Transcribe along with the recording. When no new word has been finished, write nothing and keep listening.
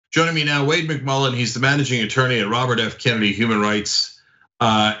Joining me now, Wade McMullen. He's the managing attorney at Robert F. Kennedy Human Rights.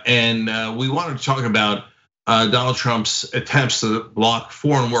 And we wanted to talk about Donald Trump's attempts to block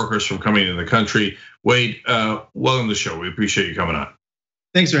foreign workers from coming into the country. Wade, welcome to the show. We appreciate you coming on.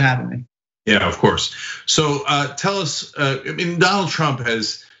 Thanks for having me. Yeah, of course. So tell us, Donald Trump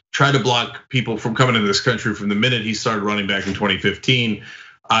has tried to block people from coming into this country from the minute he started running back in 2015.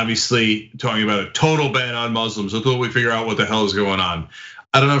 Obviously, talking about a total ban on Muslims until we figure out what the hell is going on.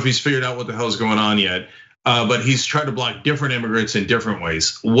 I don't know if he's figured out what the hell is going on yet, but he's tried to block different immigrants in different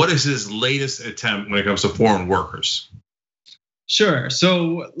ways. What is his latest attempt when it comes to foreign workers? Sure.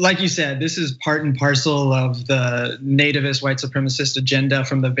 So, like you said, this is part and parcel of the nativist white supremacist agenda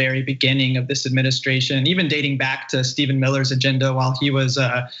from the very beginning of this administration, even dating back to Stephen Miller's agenda while he was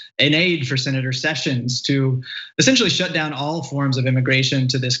an aide for Senator Sessions, to essentially shut down all forms of immigration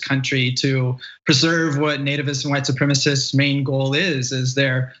to this country, to preserve what nativist and white supremacists' main goal is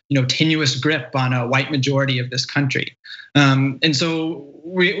their tenuous grip on a white majority of this country. And so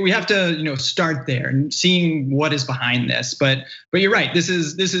we have to start there and seeing what is behind this. But you're right, this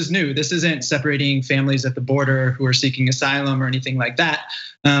is new. This isn't separating families at the border who are seeking asylum or anything like that.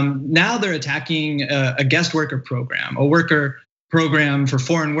 Now they're attacking a guest worker program, a worker program for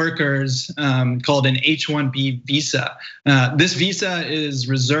foreign workers called an H-1B visa. This visa is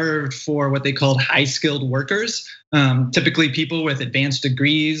reserved for what they called high-skilled workers, typically people with advanced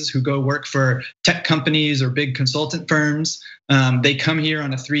degrees who go work for tech companies or big consultant firms. They come here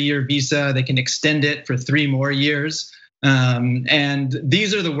on a 3-year visa. They can extend it for 3 more years. And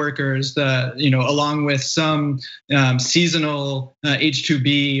these are the workers that, along with some seasonal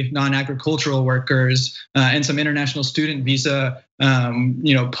H-2B non-agricultural workers and some international student visa,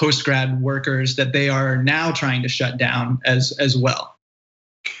 post-grad workers that they are now trying to shut down as well.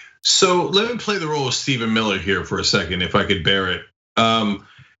 So let me play the role of Stephen Miller here for a second, if I could bear it.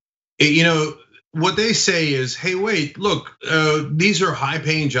 What they say is, hey, wait, look, these are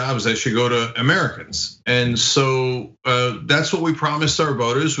high-paying jobs that should go to Americans. And so that's what we promised our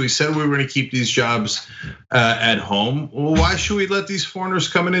voters. We said we were gonna keep these jobs at home. Well, why should we let these foreigners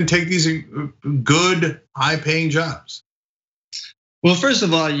come in and take these good, high-paying jobs? Well, first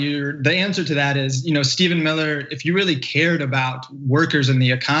of all, the answer to that is, Stephen Miller, if you really cared about workers in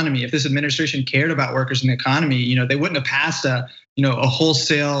the economy, if this administration cared about workers in the economy, they wouldn't have passed a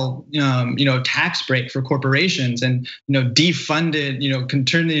wholesale, tax break for corporations and, defunded,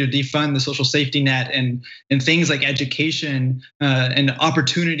 continue to defund the social safety net and things like education and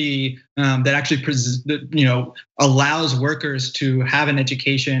opportunity that actually, allows workers to have an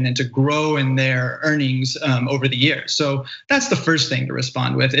education and to grow in their earnings over the years. So that's the first thing to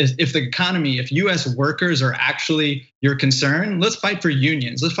respond with. If the economy, if US workers are actually your concern, let's fight for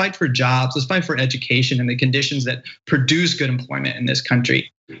unions, let's fight for jobs, let's fight for education and the conditions that produce good employment in this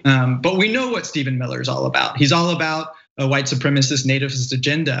country. But we know what Stephen Miller is all about. He's all about a white supremacist nativist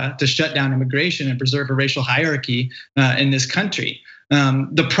agenda to shut down immigration and preserve a racial hierarchy in this country.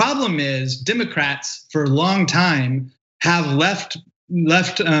 The problem is Democrats for a long time have left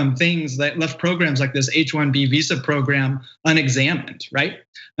programs like this H-1B visa program unexamined, right?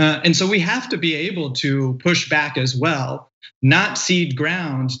 And so we have to be able to push back as well, not cede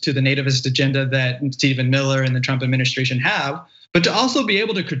ground to the nativist agenda that Stephen Miller and the Trump administration have, but to also be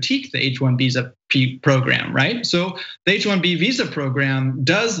able to critique the H-1B visa program, right? So the H-1B visa program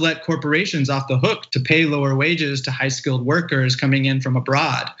does let corporations off the hook to pay lower wages to high-skilled workers coming in from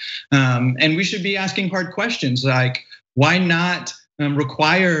abroad. And we should be asking hard questions like, why not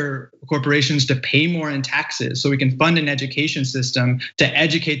require corporations to pay more in taxes so we can fund an education system to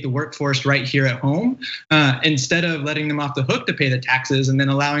educate the workforce right here at home, instead of letting them off the hook to pay the taxes and then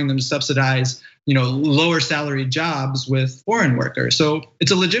allowing them to subsidize lower salary jobs with foreign workers. So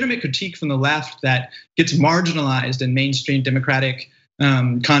it's a legitimate critique from the left that gets marginalized in mainstream Democratic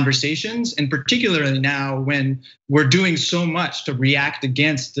conversations, and particularly now when we're doing so much to react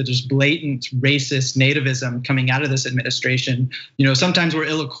against the just blatant racist nativism coming out of this administration. Sometimes we're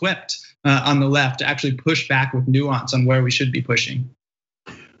ill-equipped on the left to actually push back with nuance on where we should be pushing.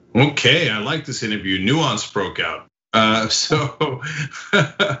 Okay, I like this interview. Nuance broke out.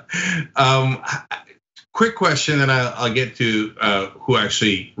 Quick question, and I'll get to who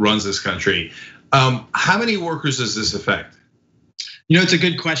actually runs this country. How many workers does this affect? It's a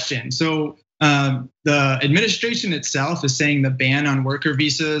good question. So the administration itself is saying the ban on worker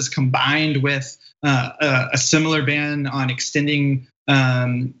visas combined with a similar ban on extending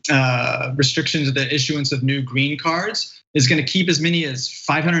restrictions of the issuance of new green cards is going to keep as many as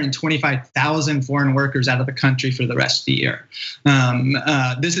 525,000 foreign workers out of the country for the rest of the year.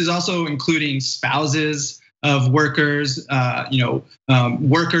 This is also including spouses of workers,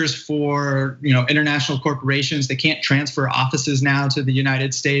 workers for international corporations. They can't transfer offices now to the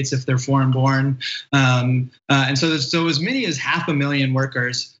United States if they're foreign born, and so as many as 500,000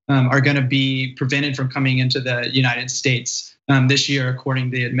 workers are going to be prevented from coming into the United States this year, according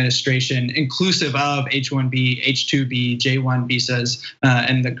to the administration, inclusive of H-1B, H-2B, J-1 visas,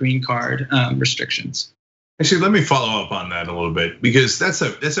 and the green card restrictions. Actually, let me follow up on that a little bit, because that's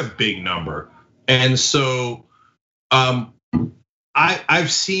a big number. And so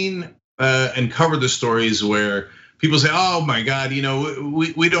I've seen and covered the stories where people say, oh my God,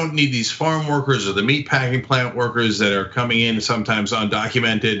 we don't need these farm workers or the meat packing plant workers that are coming in sometimes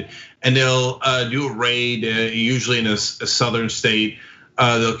undocumented, and they'll do a raid, usually in a southern state.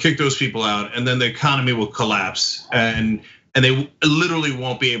 They'll kick those people out, and then the economy will collapse, and they literally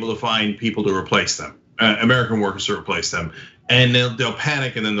won't be able to find people to replace them, American workers to replace them, and they'll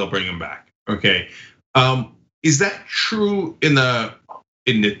panic, and then they'll bring them back. Okay, is that true in the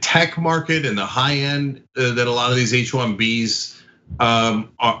tech market, in the high end, that a lot of these H-1Bs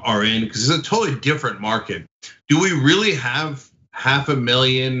are in? Because it's a totally different market. Do we really have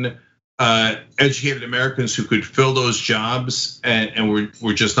 500,000 educated Americans who could fill those jobs, and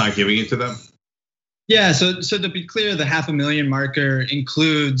we're just not giving it to them? Yeah, so to be clear, the 500,000 marker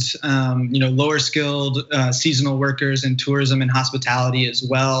includes lower skilled seasonal workers in tourism and hospitality, as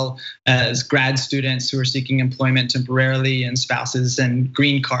well as grad students who are seeking employment temporarily, and spouses and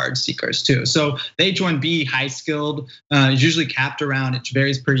green card seekers too. So the H-1B high skilled is usually capped around, it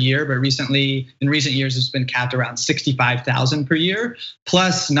varies per year, but in recent years it's been capped around 65,000 per year.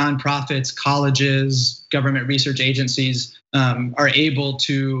 Plus nonprofits, colleges, government research agencies are able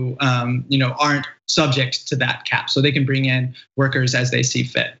to, aren't subject to that cap, so they can bring in workers as they see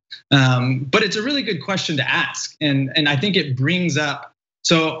fit. But it's a really good question to ask, and I think it brings up.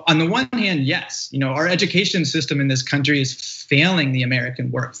 So on the one hand, yes, our education system in this country is failing the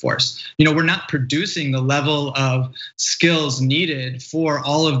American workforce. We're not producing the level of skills needed for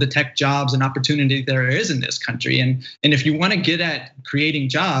all of the tech jobs and opportunity there is in this country. And if you want to get at creating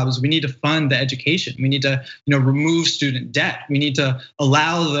jobs, we need to fund the education. We need to, remove student debt. We need to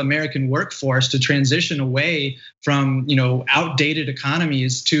allow the American workforce to transition away from, outdated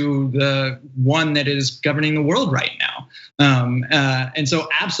economies to the one that is governing the world right now. And so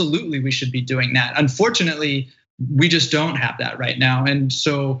absolutely we should be doing that. Unfortunately, we just don't have that right now. And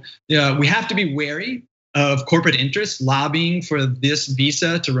so we have to be wary of corporate interests lobbying for this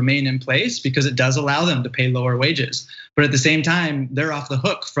visa to remain in place, because it does allow them to pay lower wages. But at the same time, they're off the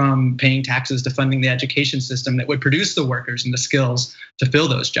hook from paying taxes to funding the education system that would produce the workers and the skills to fill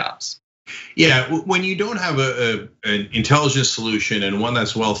those jobs. Yeah, when you don't have an intelligent solution, and one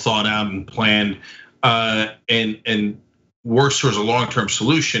that's well thought out and planned, and works towards a long-term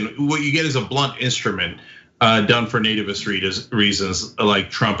solution, what you get is a blunt instrument done for nativist reasons, like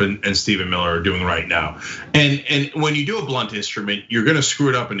Trump and Stephen Miller are doing right now. And when you do a blunt instrument, you're gonna screw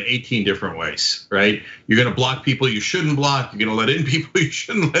it up in 18 different ways, right? You're gonna block people you shouldn't block, you're gonna let in people you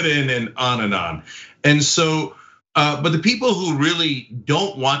shouldn't let in, and on and on. And so, but the people who really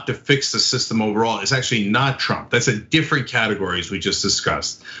don't want to fix the system overall is actually not Trump. That's a different category, as we just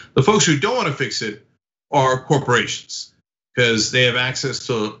discussed. The folks who don't want to fix it are corporations, because they have access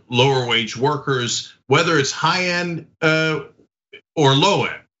to lower wage workers, whether it's high end or low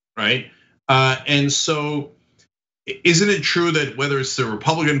end, right? And so, isn't it true that whether it's the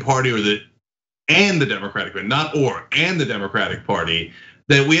Republican Party and the Democratic Party, and the Democratic Party,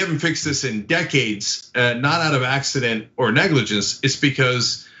 that we haven't fixed this in decades, not out of accident or negligence? It's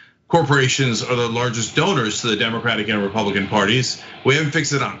because corporations are the largest donors to the Democratic and Republican parties. We haven't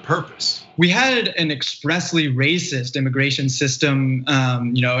fixed it on purpose. We had an expressly racist immigration system,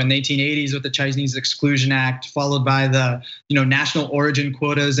 in the 1880s with the Chinese Exclusion Act, followed by the, national origin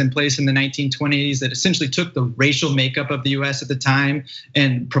quotas in place in the 1920s that essentially took the racial makeup of the US at the time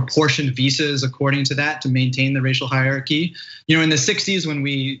and proportioned visas according to that to maintain the racial hierarchy. In the 60s, when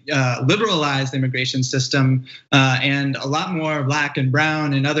we liberalized the immigration system and a lot more Black and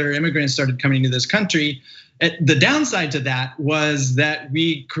brown and other immigrants started coming to this country, the downside to that was that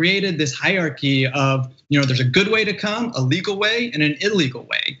we created this hierarchy of, there's a good way to come, a legal way, and an illegal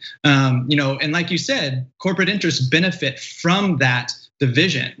way. And like you said, corporate interests benefit from that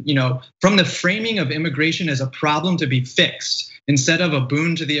division, from the framing of immigration as a problem to be fixed instead of a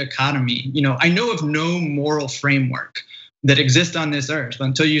boon to the economy. I know of no moral framework that exists on this earth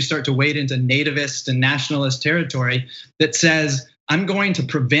until you start to wade into nativist and nationalist territory that says, I'm going to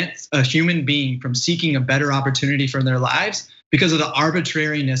prevent a human being from seeking a better opportunity for their lives because of the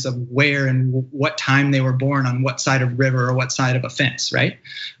arbitrariness of where and what time they were born on what side of river or what side of a fence, right?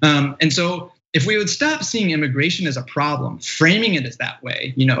 And so if we would stop seeing immigration as a problem, framing it as that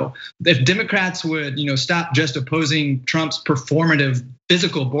way, if Democrats would, stop just opposing Trump's performative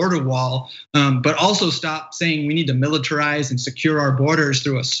physical border wall, but also stop saying we need to militarize and secure our borders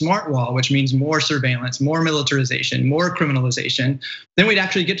through a smart wall, which means more surveillance, more militarization, more criminalization, then we'd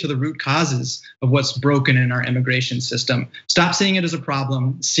actually get to the root causes of what's broken in our immigration system. Stop seeing it as a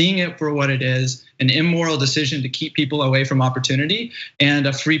problem, seeing it for what it is, an immoral decision to keep people away from opportunity and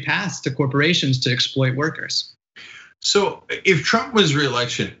a free pass to corporations to exploit workers. So if Trump wins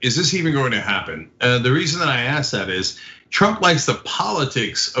re-election, is this even going to happen? The reason that I ask that is Trump likes the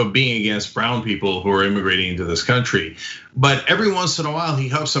politics of being against brown people who are immigrating into this country. But every once in a while he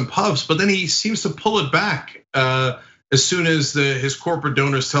huffs and puffs, but then he seems to pull it back as soon as his corporate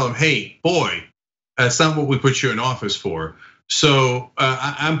donors tell him, hey, boy, that's not what we put you in office for. So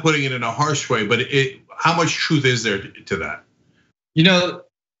I'm putting it in a harsh way, but how much truth is there to that?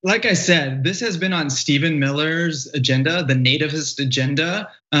 Like I said, this has been on Stephen Miller's agenda, the nativist agenda,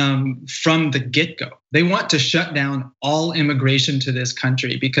 from the get-go. They want to shut down all immigration to this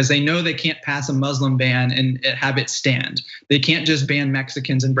country because they know they can't pass a Muslim ban and have it stand. They can't just ban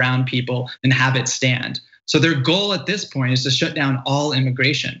Mexicans and brown people and have it stand. So their goal at this point is to shut down all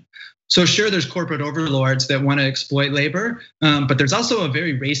immigration. So sure, there's corporate overlords that want to exploit labor, but there's also a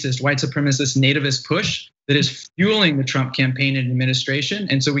very racist, white supremacist, nativist push that is fueling the Trump campaign and administration,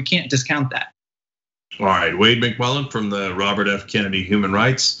 and so we can't discount that. All right, Wade McMullen from the Robert F. Kennedy Human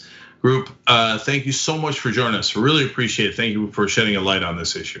Rights Group. Thank you so much for joining us. Really appreciate it. Thank you for shedding a light on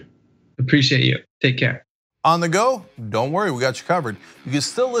this issue. Appreciate you. Take care. On the go? Don't worry, we got you covered. You can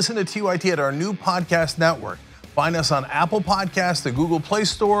still listen to TYT at our new podcast network. Find us on Apple Podcasts, the Google Play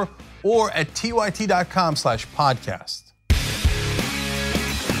Store, or at tyt.com/podcast.